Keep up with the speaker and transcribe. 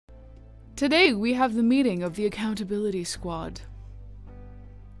today we have the meeting of the accountability squad.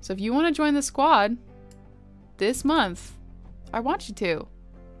 So if you want to join the squad this month, I want you to.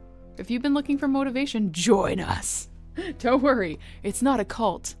 If you've been looking for motivation, join us. Don't worry, it's not a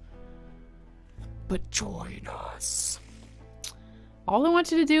cult. But join us. All I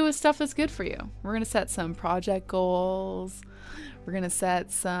want you to do is stuff that's good for you. We're going to set some project goals. We're going to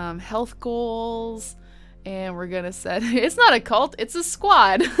set some health goals. And we're going to set... It's not a cult, it's a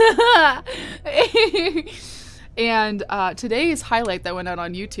squad. And today's highlight that went out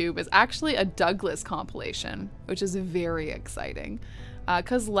on YouTube is actually a Douglas compilation, which is very exciting.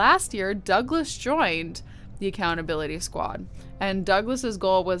 Because last year, Douglas joined the accountability squad. And Douglas's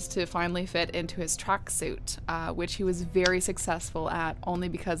goal was to finally fit into his tracksuit, which he was very successful at only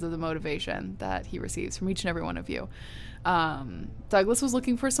because of the motivation that he receives from each and every one of you. Douglas was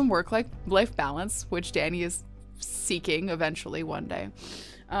looking for some work-life balance, which Danny is seeking eventually one day.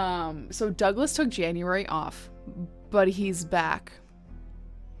 So Douglas took January off, but he's back.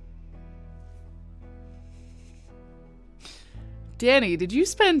 Danny, did you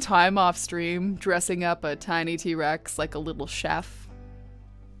spend time off stream dressing up a tiny T-Rex like a little chef?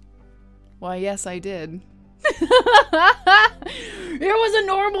 Why, yes, I did. It was a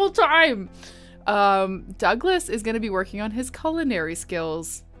normal time. Douglas is going to be working on his culinary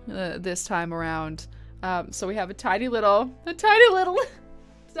skills this time around. So we have a tiny little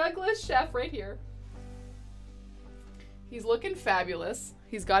Douglas chef right here. He's looking fabulous.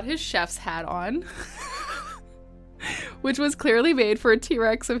 He's got his chef's hat on. Which was clearly made for a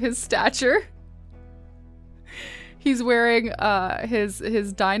T-Rex of his stature. He's wearing his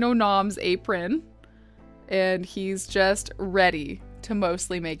Dino Nom's apron, and he's just ready to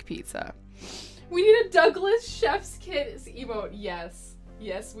mostly make pizza. We need a Douglas Chef's Kit emote. Yes.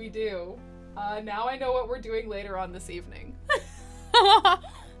 Yes, we do. Now I know what we're doing later on this evening.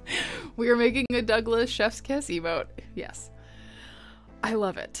 We are making a Douglas Chef's Kiss emote. Yes. I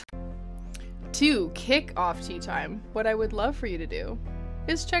love it. To kick off tea time, what I would love for you to do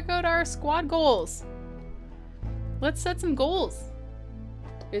is check out our squad goals. Let's set some goals.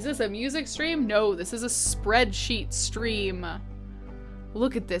 Is this a music stream? No, this is a spreadsheet stream.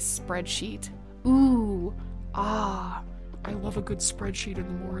 Look at this spreadsheet. Ooh, ah, I love a good spreadsheet in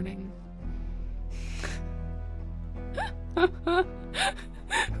the morning.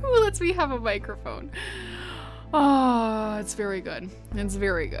 Who lets me have a microphone? Oh, it's very good. It's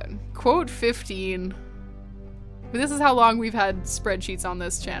very good. Quote 15. This is how long we've had spreadsheets on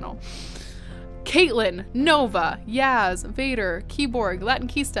this channel. Caitlin, Nova, Yaz, Vader, Keyboard,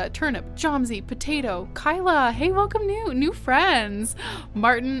 Latinkista, Turnip, Jomsy, Potato, Kyla, hey, welcome new friends.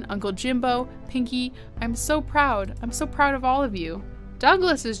 Martin, Uncle Jimbo, Pinky, I'm so proud. I'm so proud of all of you.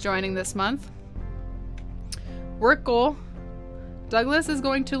 Douglas is joining this month. Work goal. Douglas is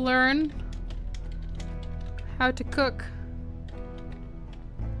going to learn how to cook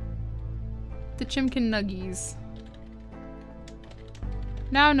the Chimkin Nuggies,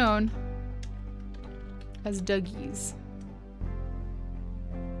 now known as Dougies.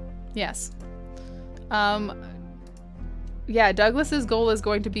 Yes. Yeah, Douglas's goal is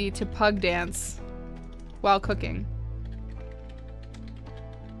going to be to pug dance while cooking.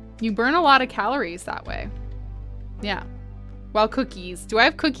 You burn a lot of calories that way. Yeah. While cookies. Do I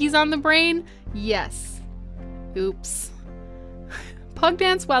have cookies on the brain? Yes. Oops. Pug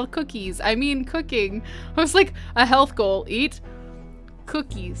dance while cookies. I mean cooking. I was like, a health goal. Eat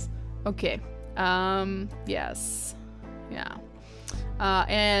cookies. Okay. Yes. Yeah.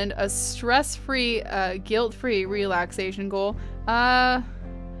 And a stress-free, guilt-free relaxation goal.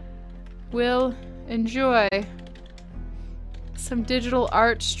 We'll enjoy some digital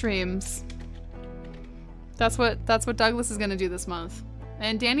art streams. That's what Douglas is gonna do this month.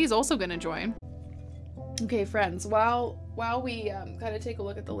 And Danny's also gonna join. Okay, friends, while we kind of take a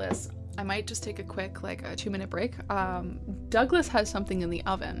look at the list, I might just take a quick, like, a 2-minute break. Douglas has something in the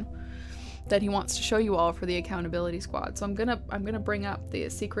oven that he wants to show you all for the accountability squad. So I'm gonna bring up the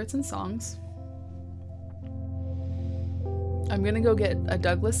secrets and songs. I'm gonna go get a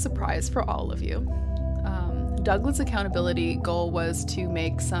Douglas surprise for all of you. Douglas' accountability goal was to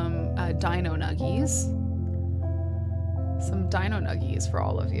make some Dino Nuggies. Some Dino Nuggies for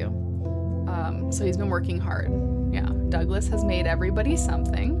all of you. So he's been working hard. Yeah, Douglas has made everybody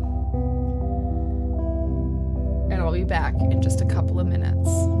something. And I'll be back in just a couple of minutes.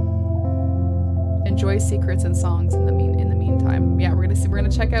 Enjoy secrets and songs in the meantime. Yeah, we're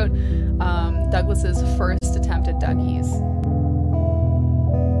gonna check out Douglas's first attempt at Dougies.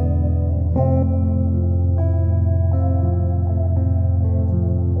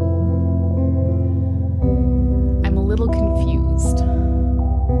 I'm a little confused.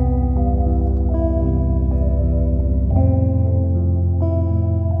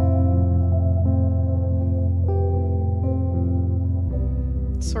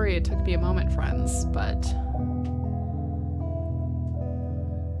 Took me a moment, friends, but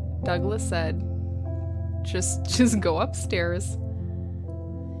Douglas said, just go upstairs.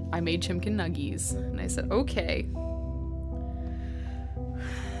 I made Chimkin Nuggies. And I said, okay.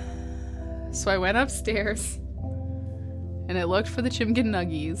 So I went upstairs and I looked for the Chimkin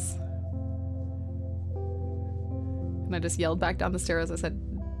Nuggies. And I just yelled back down the stairs. I said,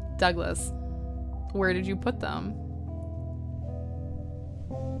 Douglas, where did you put them?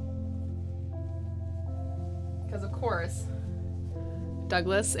 Because of course,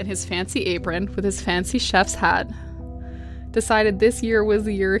 Douglas, in his fancy apron with his fancy chef's hat, decided this year was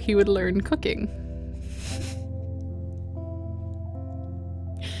the year he would learn cooking.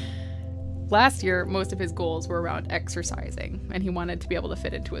 Last year, most of his goals were around exercising, and he wanted to be able to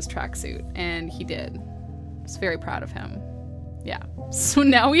fit into his tracksuit, and he did. I was very proud of him. Yeah. So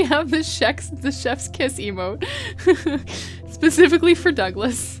now we have the chef's kiss emote, specifically for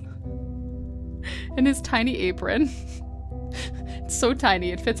Douglas, and his tiny apron. It's so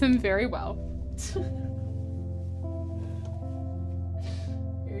tiny, it fits him very well.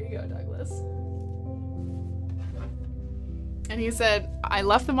 Here you go, Douglas. And he said, I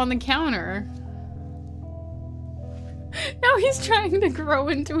left them on the counter. Now he's trying to grow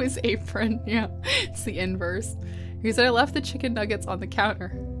into his apron. Yeah, it's the inverse. He said, I left the chicken nuggets on the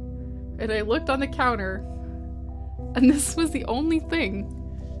counter. And I looked on the counter, and this was the only thing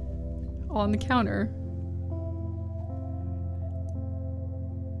on the counter.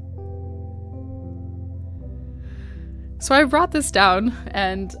 So I brought this down,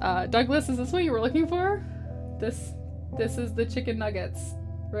 and Douglas, is this what you were looking for? This is the chicken nuggets,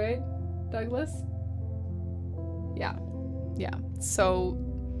 right, Douglas? Yeah. So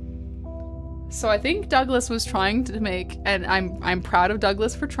I think Douglas was trying to make, and I'm proud of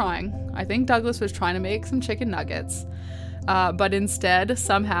Douglas for trying. I think Douglas was trying to make some chicken nuggets, but instead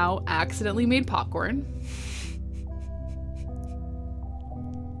somehow accidentally made popcorn.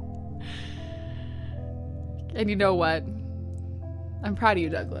 And you know what? I'm proud of you,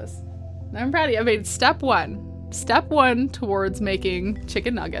 Douglas. I'm proud of you. I mean, step one towards making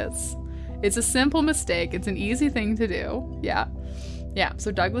chicken nuggets. It's a simple mistake. It's an easy thing to do. Yeah.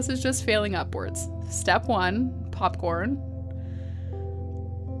 So Douglas is just failing upwards. Step 1, popcorn.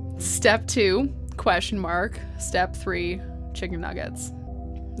 Step 2, question mark. Step 3, chicken nuggets.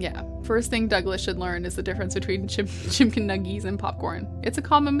 Yeah. First thing Douglas should learn is the difference between Chimkin Nuggies and popcorn. It's a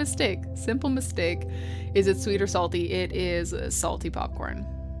common mistake. Simple mistake. Is it sweet or salty? It is salty popcorn.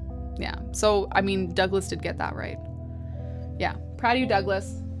 Yeah. So, I mean, Douglas did get that right. Yeah. Proud of you,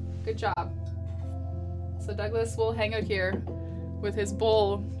 Douglas. Good job. So Douglas will hang out here with his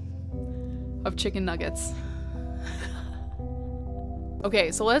bowl of chicken nuggets.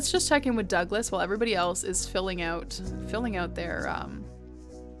 Okay, so let's just check in with Douglas while everybody else is filling out their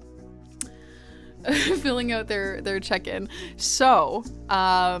their check-in. So,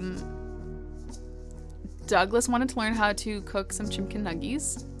 Douglas wanted to learn how to cook some Chimkin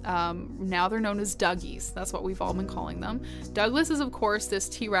Nuggies. Now they're known as Duggies. That's what we've all been calling them. Douglas is, of course, this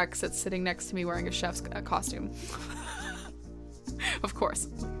T-Rex that's sitting next to me wearing a chef's costume. Of course.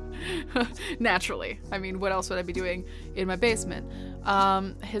 Naturally. I mean, what else would I be doing in my basement?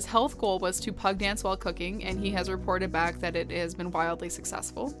 His health goal was to pug dance while cooking, and he has reported back that it has been wildly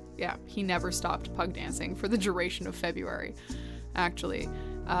successful. Yeah, he never stopped pug dancing for the duration of February, actually.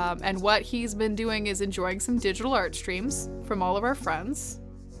 And what he's been doing is enjoying some digital art streams from all of our friends.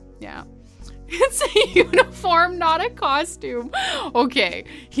 Yeah. It's a uniform, not a costume. Okay,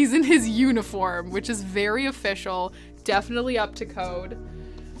 he's in his uniform, which is very official, definitely up to code.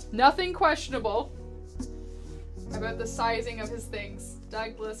 Nothing questionable about the sizing of his things.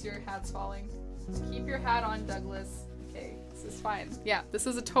 Douglas, your hat's falling. Keep your hat on, Douglas. Okay, this is fine. Yeah, this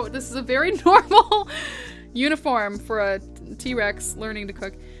is a very normal uniform for a T-Rex learning to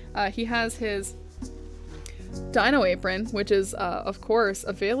cook. He has his Dino apron, which is, of course,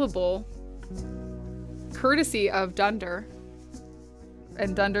 available courtesy of Dunder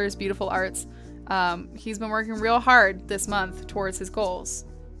and Dunder's Beautiful Arts. He's been working real hard this month towards his goals.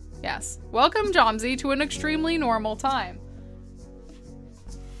 Yes. Welcome, Jomsy, to an extremely normal time.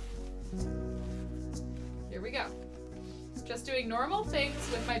 Here we go. Just doing normal things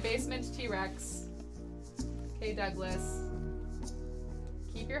with my basement T-Rex. Okay, Douglas.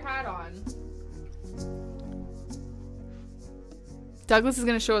 Keep your hat on. Douglas is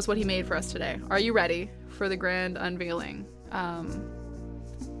going to show us what he made for us today. Are you ready for the grand unveiling?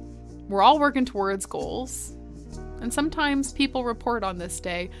 We're all working towards goals. And sometimes people report on this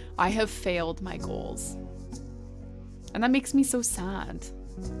day, I have failed my goals. And that makes me so sad.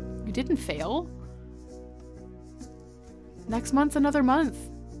 You didn't fail. Next month's another month.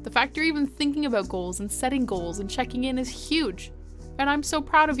 The fact you're even thinking about goals and setting goals and checking in is huge. And I'm so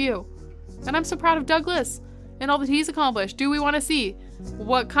proud of you. And I'm so proud of Douglas and all that he's accomplished. Do we want to see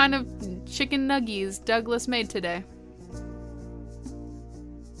what kind of chicken nuggies Douglas made today?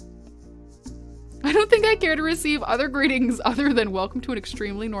 I don't think I care to receive other greetings other than welcome to an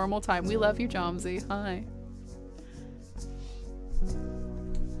extremely normal time. We love you, Jomsy. Hi.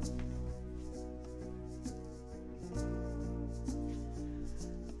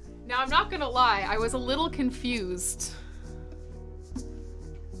 Now, I'm not gonna lie, I was a little confused.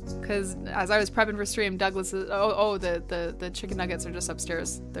 Because as I was prepping for stream, Douglas is, the chicken nuggets are just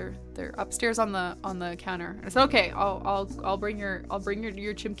upstairs. They're upstairs on the counter. I said, okay, I'll bring your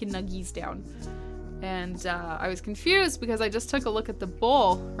chimkin nuggies down. And I was confused because I just took a look at the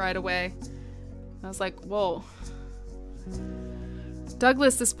bowl right away. I was like, whoa.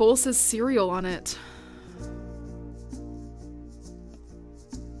 Douglas, this bowl says cereal on it.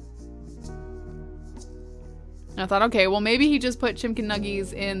 I thought, okay, well maybe he just put chimkin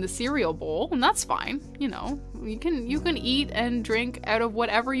nuggies in the cereal bowl, and that's fine. You know, you can eat and drink out of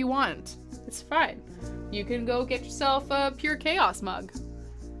whatever you want. It's fine. You can go get yourself a Pure Chaos mug.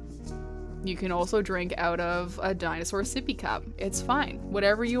 You can also drink out of a dinosaur sippy cup. It's fine.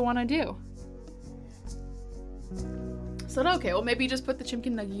 Whatever you want to do. So okay, well maybe just put the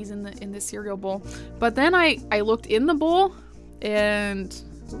chimkin nuggies in the cereal bowl. But then I looked in the bowl, and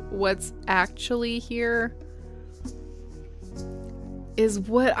what's actually here is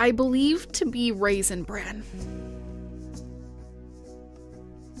what I believe to be raisin bran.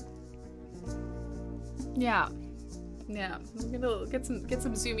 Yeah. I'm gonna get some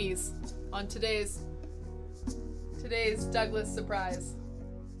zoomies on today's Douglas surprise.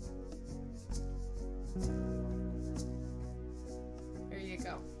 There you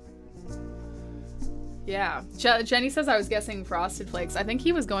go. Yeah. Jenny says I was guessing Frosted Flakes. I think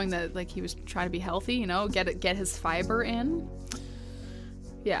he was going that, like, he was trying to be healthy, you know, get his fiber in.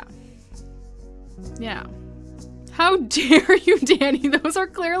 Yeah. Yeah. How dare you, Danny? Those are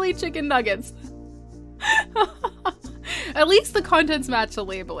clearly chicken nuggets. At least the contents match the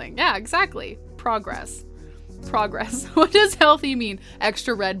labeling. Yeah, exactly. Progress. What does healthy mean?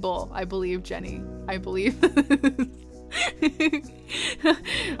 Extra Red Bull, I believe, Jenny. I believe.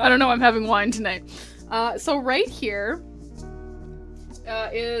 I don't know, I'm having wine tonight. So right here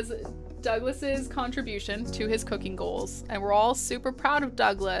is Douglas's contribution to his cooking goals, and we're all super proud of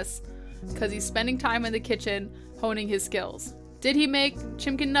Douglas because he's spending time in the kitchen honing his skills. Did he make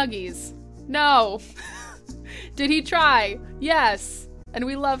chimkin nuggies? No. Did he try? Yes. And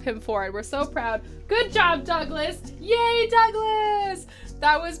we love him for it. We're so proud. Good job, Douglas. Yay, Douglas.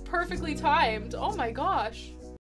 That was perfectly timed. Oh my gosh.